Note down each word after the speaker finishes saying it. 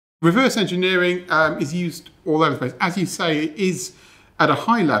Reverse engineering is used all over the place. As you say, it is at a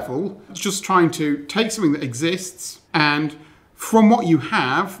high level, just trying to take something that exists and from what you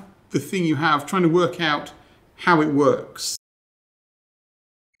have, the thing you have, trying to work out how it works.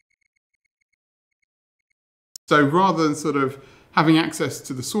 So rather than sort of having access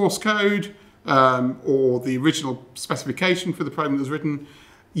to the source code or the original specification for the program that was written,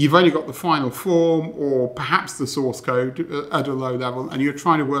 you've only got the final form or perhaps the source code at a low level, and you're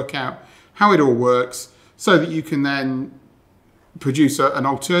trying to work out how it all works so that you can then produce an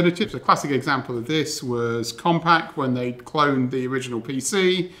alternative. A classic example of this was Compaq when they cloned the original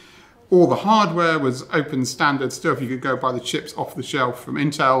PC. All the hardware was open standard stuff. You could go buy the chips off the shelf from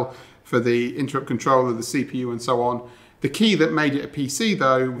Intel for the interrupt controller, the CPU and so on. The key that made it a PC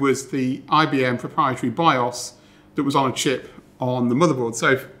though was the IBM proprietary BIOS that was on a chip on the motherboard.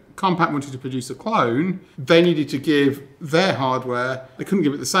 So if Compaq wanted to produce a clone, they needed to give their hardware, they couldn't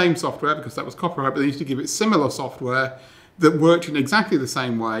give it the same software because that was copyright, but they needed to give it similar software that worked in exactly the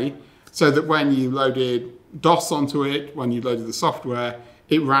same way so that when you loaded DOS onto it, when you loaded the software,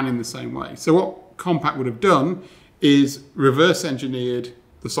 it ran in the same way. So what Compaq would have done is reverse engineered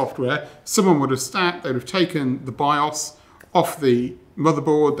the software. Someone would have they'd have taken the BIOS off the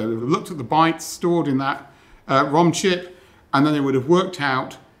motherboard, they would have looked at the bytes stored in that ROM chip, and then they would have worked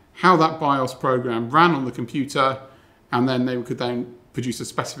out how that BIOS program ran on the computer, and then they could then produce a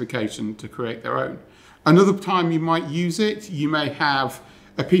specification to create their own. Another time you might use it, you may have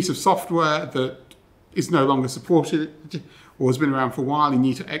a piece of software that is no longer supported or has been around for a while, you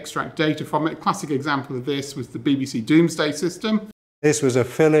need to extract data from it. A classic example of this was the BBC Doomsday System. This was a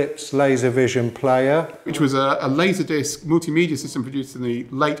Philips LaserVision player, which was a Laserdisc multimedia system produced in the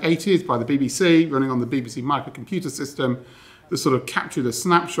late 80s by the BBC, running on the BBC microcomputer system that sort of captured a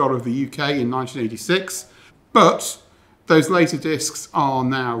snapshot of the UK in 1986. But those Laserdiscs are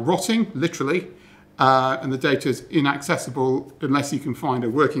now rotting, literally, and the data is inaccessible unless you can find a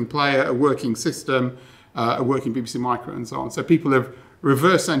working player, a working system, a working BBC Micro and so on. So people have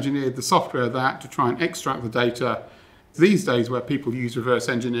reverse engineered the software of that to try and extract the data. These days where people use reverse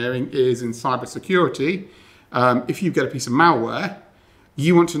engineering is in cybersecurity. If you get a piece of malware,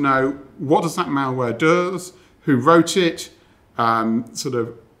 you want to know what does that malware does, who wrote it, sort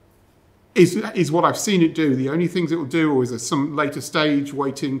of is what I've seen it do the only things it will do, or is there some later stage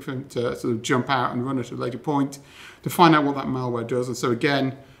waiting for it to sort of jump out and run at a later point to find out what that malware does. And so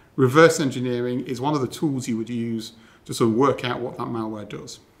again, reverse engineering is one of the tools you would use to sort of work out what that malware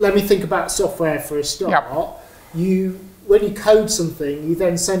does. Let me think about software for a start. Yep. When you code something, you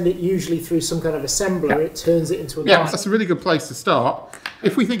then send it usually through some kind of assembler. Yep. It turns it into a byte. That's a really good place to start.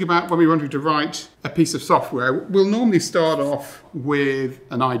 If we think about when we're wanting to write a piece of software, we'll normally start off with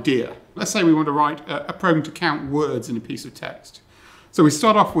an idea. Let's say we want to write a program to count words in a piece of text. So we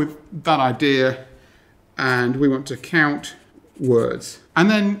start off with that idea and we want to count words. And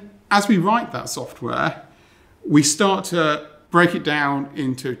then as we write that software, we start to break it down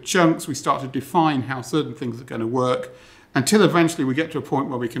into chunks. We start to define how certain things are going to work until eventually we get to a point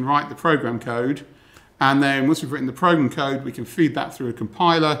where we can write the program code. And then once we've written the program code, we can feed that through a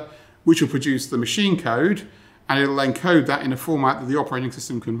compiler, which will produce the machine code, and it'll encode that in a format that the operating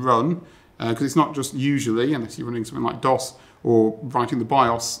system can run, because it's not just usually, unless you're running something like DOS or writing the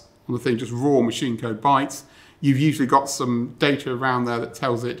BIOS on the thing, just raw machine code bytes. You've usually got some data around there that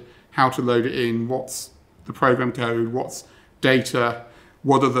tells it how to load it in, what's the program code, what's data,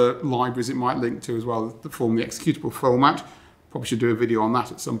 what other libraries it might link to as well that form the executable format. Probably should do a video on that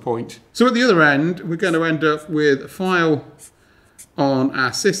at some point. So at the other end, we're going to end up with a file on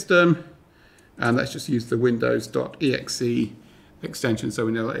our system, and let's just use the windows.exe extension so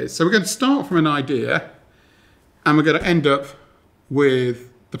we know what it is. So we're going to start from an idea, and we're going to end up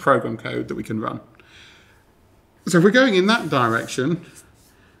with the program code that we can run. So if we're going in that direction,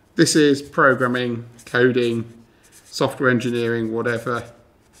 this is programming, coding, software engineering, whatever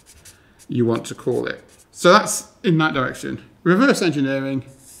you want to call it. So that's in that direction. Reverse engineering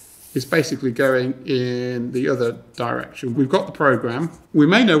is basically going in the other direction. We've got the program. We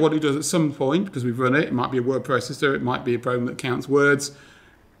may know what it does at some point because we've run it. It might be a word processor. It might be a program that counts words.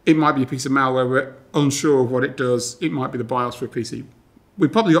 It might be a piece of malware. We're unsure of what it does. It might be the BIOS for a PC.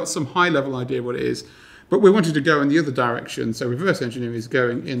 We've probably got some high-level idea what it is, but we wanted to go in the other direction. So reverse engineering is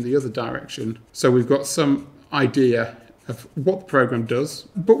going in the other direction. So we've got some idea of what the program does,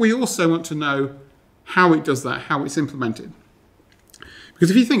 but we also want to know how it does that, how it's implemented. Because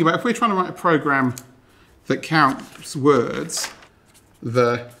if you think about it, if we're trying to write a program that counts words,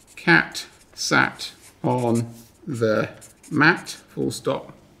 the cat sat on the mat, full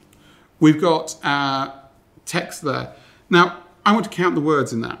stop. We've got our text there. Now, I want to count the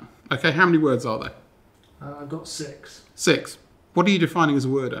words in that. Okay, how many words are there? I've got 6. 6. What are you defining as a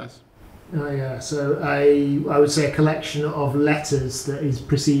word as? Oh yeah, so I would say a collection of letters that is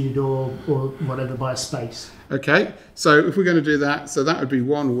preceded or whatever by a space. Okay, so if we're going to do that, so that would be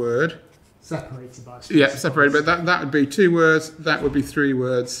 1 word. Separated by a space. Yeah, separated, but that would be 2 words, that would be 3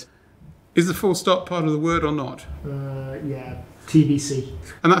 words. Is the full stop part of the word or not? Yeah, TBC.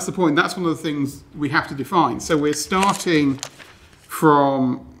 And that's the point, that's one of the things we have to define. So we're starting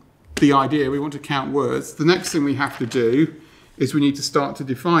from the idea, we want to count words. The next thing we have to do is we need to start to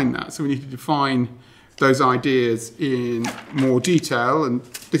define that. So we need to define those ideas in more detail, and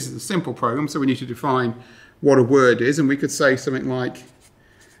this is a simple program, so we need to define what a word is, and we could say something like,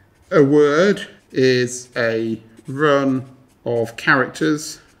 a word is a run of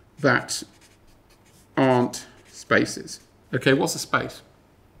characters that aren't spaces. Okay, what's a space?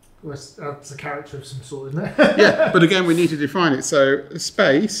 Well, that's a character of some sort, isn't it? Yeah, but again, we need to define it. So a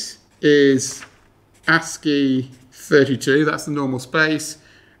space is ASCII 32, that's the normal space.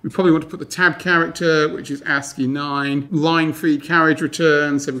 We probably want to put the tab character, which is ASCII 9. Line feed carriage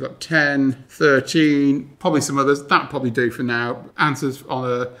returns, so we've got 10, 13, probably some others. That'll probably do for now. Answers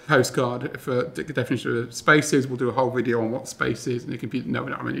on a postcard for the definition of spaces. We'll do a whole video on what space is. And the computer, no,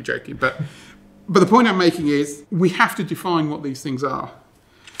 I'm only joking. But the point I'm making is we have to define what these things are.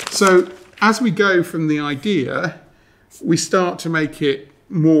 So as we go from the idea, we start to make it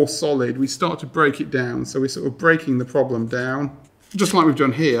more solid. We start to break it down. So we're sort of breaking the problem down. Just like we've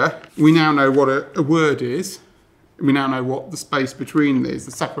done here, we now know what a word is. We now know what the space between is,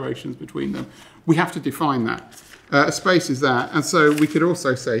 the separations between them. We have to define that. A space is that. And so we could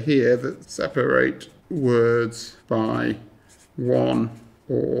also say here that separate words by 1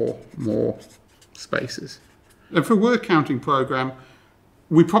 or more spaces. And for a word counting program,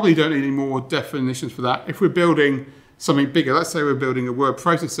 we probably don't need any more definitions for that. If we're building something bigger, let's say we're building a word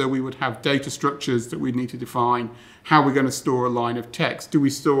processor, we would have data structures that we need to define. How we're going to store a line of text. Do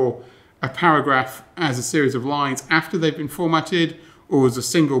we store a paragraph as a series of lines after they've been formatted, or as a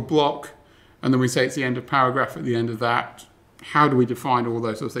single block, and then we say it's the end of paragraph at the end of that? How do we define all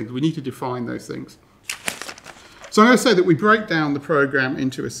those sort of things? We need to define those things. So I'm going to say that we break down the program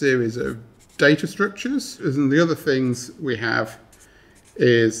into a series of data structures, and the other things we have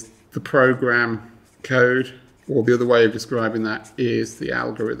is the program code, or the other way of describing that is the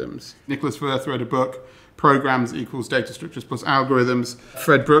algorithms. Nicholas Firth wrote a book, Programs equals Data Structures plus Algorithms.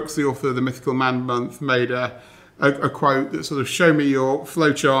 Fred Brooks, the author of the Mythical Man Month, made a quote that sort of, show me your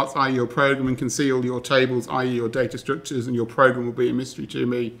flowcharts, i.e. your program, and conceal your tables, i.e. your data structures, and your program will be a mystery to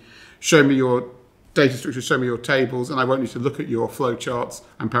me. Show me your data structures, show me your tables, and I won't need to look at your flowcharts.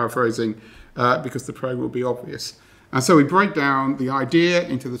 I'm paraphrasing, because the program will be obvious. And so we break down the idea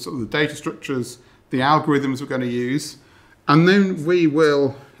into the sort of the data structures, the algorithms we're going to use, and then we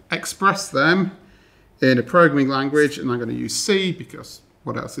will express them in a programming language, and I'm going to use C because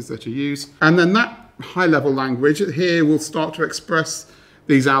what else is there to use? And then that high-level language here will start to express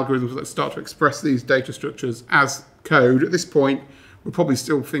these algorithms, that start to express these data structures as code. At this point, we're probably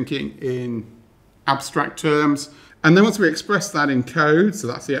still thinking in abstract terms. And then once we express that in code, so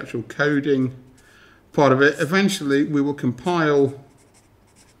that's the actual coding part of it, eventually we will compile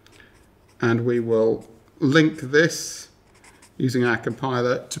and we will link this using our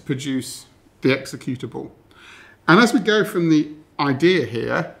compiler to produce the executable. And as we go from the idea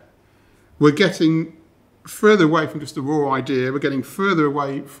here, we're getting further away from just a raw idea, we're getting further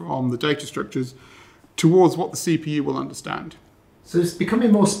away from the data structures towards what the CPU will understand. So it's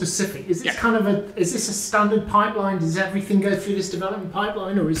becoming more specific. Is this is this a standard pipeline? Does everything go through this development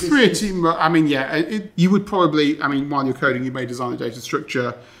pipeline, or is it pretty much? I mean, yeah, you would probably, while you're coding, you may design a data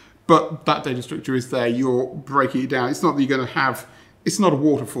structure, but that data structure is there, you're breaking it down. It's not that you're going to have, it's not a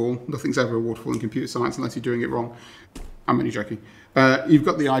waterfall. Nothing's ever a waterfall in computer science unless you're doing it wrong. I'm only joking. You've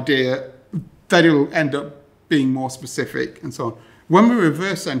got the idea that it'll end up being more specific and so on. When we're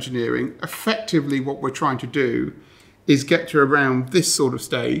reverse engineering, effectively what we're trying to do is get to around this sort of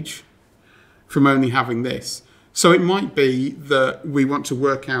stage from only having this. So it might be that we want to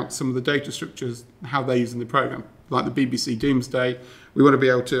work out some of the data structures, how they're using the program. Like the BBC Doomsday, we want to be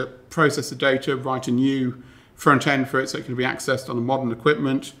able to process the data, write a new front end for it so it can be accessed on a modern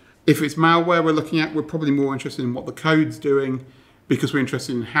equipment. If it's malware we're looking at, we're probably more interested in what the code's doing because we're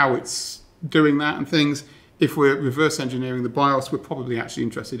interested in how it's doing that and things. If we're reverse engineering the BIOS, we're probably actually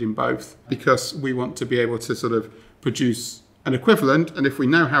interested in both because we want to be able to sort of produce an equivalent. And if we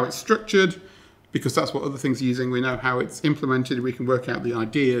know how it's structured, because that's what other things are using, we know how it's implemented, we can work out the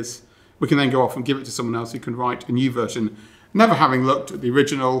ideas. We can then go off and give it to someone else who can write a new version, never having looked at the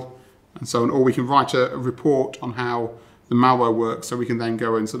original and so on. Or we can write a report on how the malware works, so we can then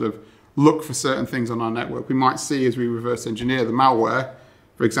go and sort of look for certain things on our network. We might see as we reverse engineer the malware,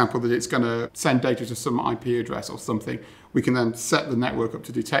 for example, that it's going to send data to some IP address or something. We can then set the network up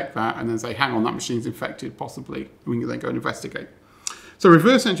to detect that and then say, hang on, that machine's infected, possibly. And we can then go and investigate. So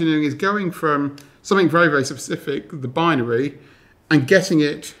reverse engineering is going from something very, very specific, the binary, and getting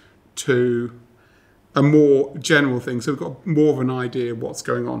it to a more general thing. So we've got more of an idea of what's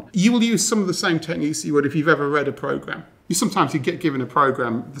going on. You will use some of the same techniques you would if you've ever read a program. Sometimes you get given a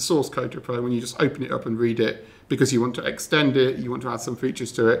program, the source code to a program, and you just open it up and read it because you want to extend it, you want to add some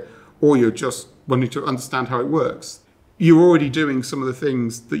features to it, or you're just wanting to understand how it works. You're already doing some of the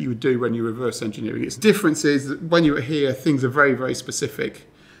things that you would do when you're reverse engineering. Its difference is that when you're here, things are very, very specific.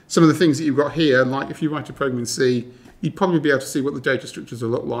 Some of the things that you've got here, like if you write a program in C, you'd probably be able to see what the data structures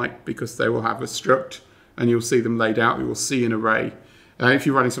will look like because they will have a struct and you'll see them laid out. You will see an array. If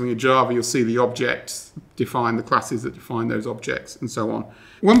you're writing something in Java, you'll see the objects define the classes that define those objects and so on.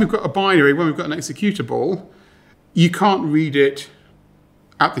 When we've got a binary, when we've got an executable, you can't read it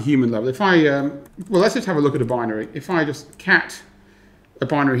at the human level. If I, well, let's just have a look at a binary. If I just cat a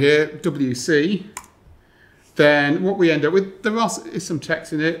binary here, WC, then what we end up with, there is some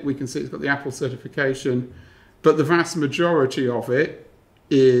text in it. We can see it's got the Apple certification, but the vast majority of it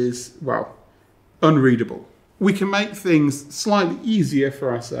is, well, unreadable. We can make things slightly easier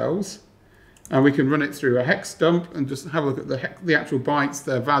for ourselves, and we can run it through a hex dump and just have a look at the actual bytes,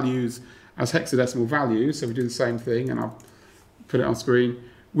 their values as hexadecimal values. So we do the same thing, and I'll put it on screen.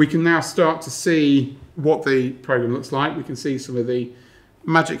 We can now start to see what the program looks like. We can see some of the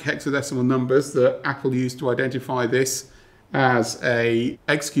magic hexadecimal numbers that Apple used to identify this as a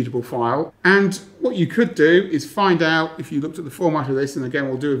executable file. And what you could do is find out, if you looked at the format of this, and again,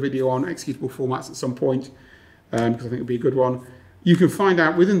 we'll do a video on executable formats at some point, because I think it'll be a good one. You can find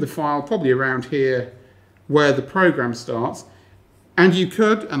out within the file, probably around here, where the program starts. And you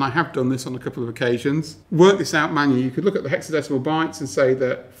could, and I have done this on a couple of occasions, work this out manually. You could look at the hexadecimal bytes and say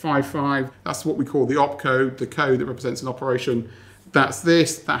that 55, that's what we call the opcode, the code that represents an operation. That's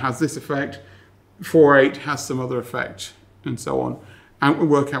this, that has this effect. 48 has some other effect, and so on. And we'll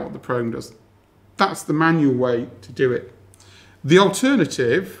work out what the program does. That's the manual way to do it. The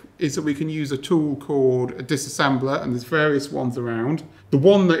alternative is that we can use a tool called a disassembler, and there's various ones around. The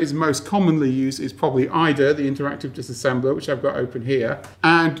one that is most commonly used is probably IDA, the Interactive Disassembler, which I've got open here.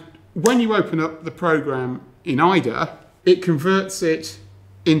 And when you open up the program in IDA, it converts it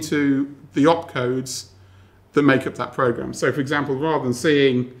into the opcodes that make up that program. So for example, rather than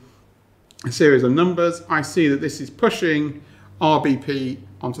seeing a series of numbers, I see that this is pushing RBP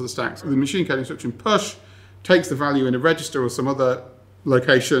onto the stack. So the machine code instruction push takes the value in a register or some other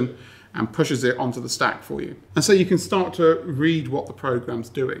location and pushes it onto the stack for you. And so you can start to read what the program's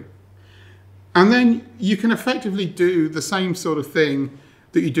doing. And then you can effectively do the same sort of thing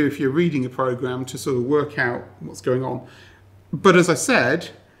that you do if you're reading a program to sort of work out what's going on. But as I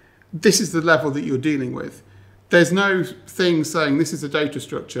said, this is the level that you're dealing with. There's no thing saying this is a data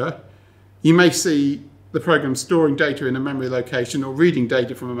structure. You may see the program storing data in a memory location or reading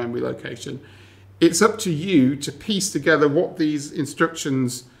data from a memory location. It's up to you to piece together what these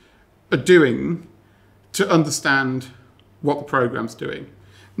instructions are doing to understand what the program's doing.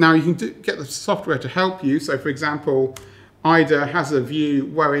 Now you can get the software to help you. So for example, IDA has a view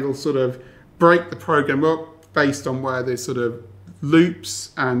where it'll sort of break the program up based on where there's sort of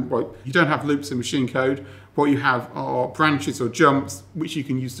loops, and well, you don't have loops in machine code. What you have are branches or jumps, which you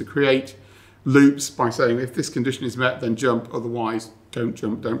can use to create loops by saying if this condition is met, then jump, otherwise don't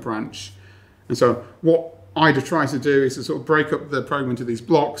jump, don't branch. And so what IDA tries to do is to sort of break up the program into these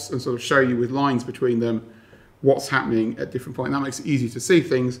blocks and sort of show you with lines between them what's happening at different points. That makes it easy to see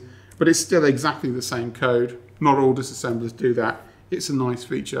things, but it's still exactly the same code. Not all disassemblers do that. It's a nice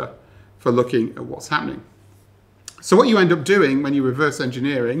feature for looking at what's happening. So what you end up doing when you're reverse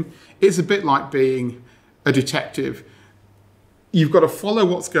engineering is a bit like being a detective. You've got to follow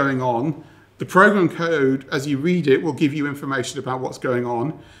what's going on. The program code, as you read it, will give you information about what's going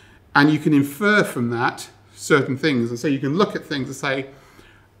on. And you can infer from that certain things. And so you can look at things and say,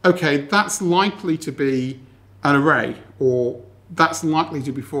 okay, that's likely to be an array, or that's likely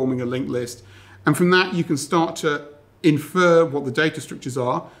to be forming a linked list. And from that, you can start to infer what the data structures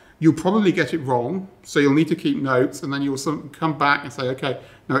are. You'll probably get it wrong, so you'll need to keep notes, and then you'll come back and say, okay,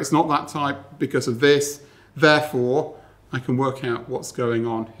 no, it's not that type because of this. Therefore, I can work out what's going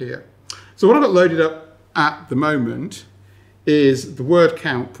on here. So what I've got loaded up at the moment is the word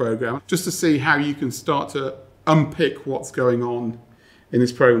count program, just to see how you can start to unpick what's going on in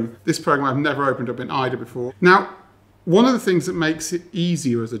this program. This program I've never opened up in IDA before. Now, one of the things that makes it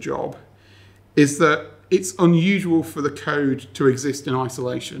easier as a job is that it's unusual for the code to exist in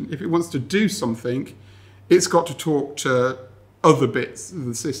isolation. If it wants to do something, it's got to talk to other bits of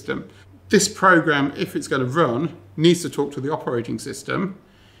the system. This program, if it's going to run, needs to talk to the operating system.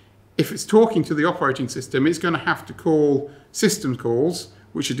 If it's talking to the operating system, it's going to have to call system calls,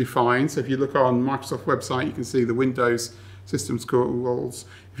 which are defined. So if you look on Microsoft website, you can see the Windows systems calls.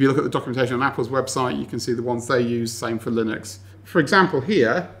 If you look at the documentation on Apple's website, you can see the ones they use, same for Linux. For example,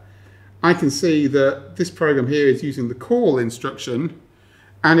 here, I can see that this program here is using the call instruction,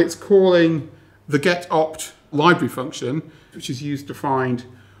 and it's calling the getOpt library function, which is used to find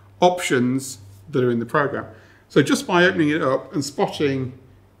options that are in the program. So just by opening it up and spotting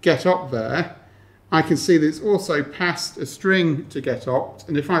getOpt there, I can see that it's also passed a string to getOpt.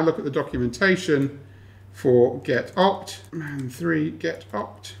 And if I look at the documentation for getOpt and 3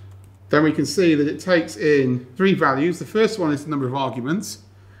 getOpt, then we can see that it takes in 3 values. The first one is the number of arguments.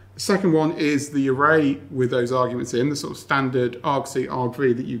 The second one is the array with those arguments in, the sort of standard argc,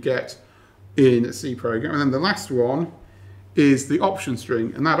 argv that you get in a C program. And then the last one is the option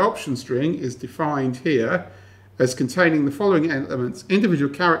string. And that option string is defined here as containing the following elements: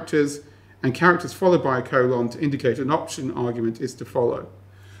 individual characters and characters followed by a colon to indicate an option argument is to follow.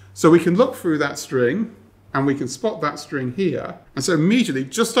 So we can look through that string and we can spot that string here. And so immediately,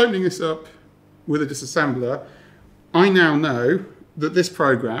 just opening this up with a disassembler, I now know that this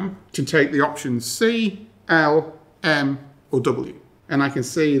program can take the options C, L, M, or W. And I can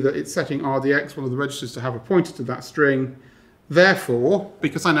see that it's setting RDX, one of the registers, to have a pointer to that string. Therefore,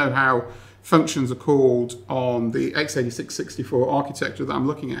 because I know how functions are called on the x86-64 architecture that I'm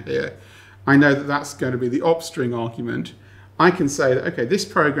looking at here, I know that that's going to be the op string argument. I can say that, okay, this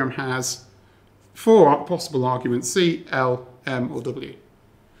program has 4 possible arguments, C, L, M, or W.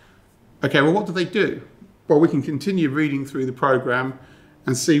 Okay, well, what do they do? Well, we can continue reading through the program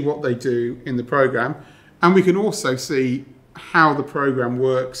and see what they do in the program. And we can also see how the program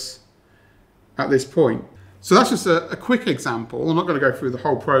works at this point. So that's just a quick example. I'm not going to go through the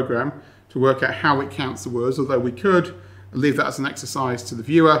whole program to work out how it counts the words, although we could leave that as an exercise to the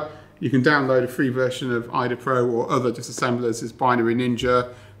viewer. You can download a free version of IDA Pro or other disassemblers. There's Binary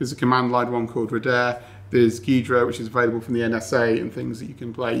Ninja, there's a command line one called Redair, there's Ghidra, which is available from the NSA, and things that you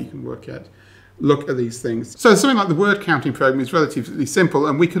can play, you can work at. Look at these things. So something like the word counting program is relatively simple,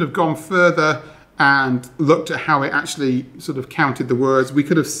 and we could have gone further and looked at how it actually sort of counted the words. We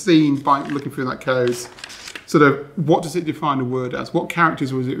could have seen, by looking through that code, sort of what does it define a word as? What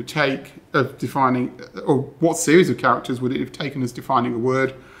characters would it take of defining, or what series of characters would it have taken as defining a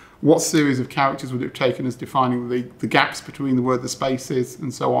word? What series of characters would it have taken as defining the gaps between the word, the spaces,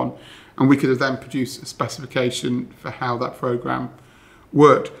 and so on? And we could have then produced a specification for how that program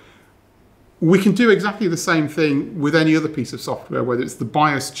worked. We can do exactly the same thing with any other piece of software, whether it's the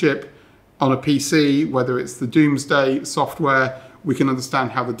BIOS chip on a PC, whether it's the Doomsday software. We can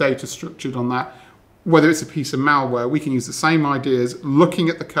understand how the data is structured on that. Whether it's a piece of malware, we can use the same ideas, looking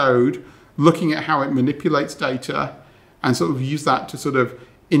at the code, looking at how it manipulates data, and sort of use that to sort of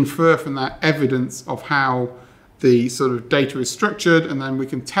infer from that evidence of how the sort of data is structured, and then we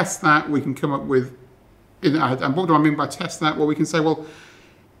can test that. We can come up with, and what do I mean by test that? Well, we can say, well,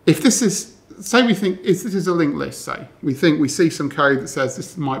 if this is, say we think this is a linked list, say. We think we see some code that says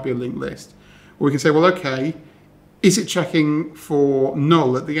this might be a linked list. Or we can say, well, okay, is it checking for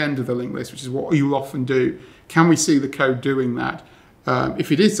null at the end of the linked list, which is what you'll often do? Can we see the code doing that?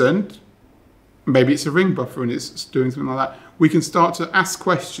 If it isn't, maybe it's a ring buffer and it's doing something like that. We can start to ask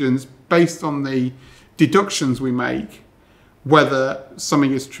questions based on the deductions we make, whether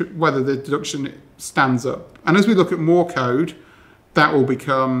something is true, whether the deduction stands up. And as we look at more code, that will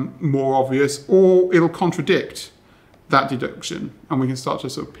become more obvious, or it'll contradict that deduction, and we can start to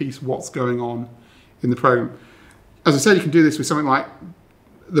sort of piece what's going on in the program. As I said, you can do this with something like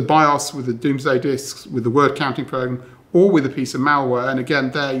the BIOS, with the Doomsday disks, with the word counting program, or with a piece of malware. And again,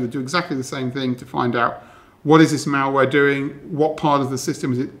 there you'll do exactly the same thing to find out what is this malware doing, what part of the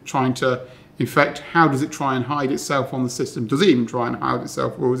system is it trying to infect, how does it try and hide itself on the system, does it even try and hide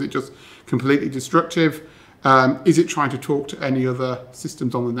itself, or is it just completely destructive? Is it trying to talk to any other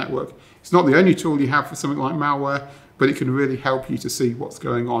systems on the network? It's not the only tool you have for something like malware, but it can really help you to see what's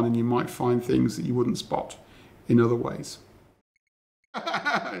going on, and you might find things that you wouldn't spot in other ways.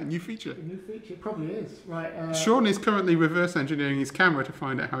 New feature. A new feature, it probably is. Right. Sean is currently reverse engineering his camera to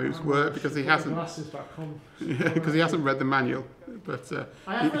find out how it's worked, because he hasn't. Because he hasn't read the manual. But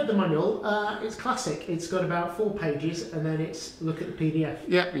I have read the manual. It's classic. It's got about 4 pages, and then it's look at the PDF.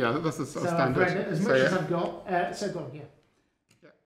 Yeah, that's a sort of standard. I've read as much as I've got. So go on, yeah.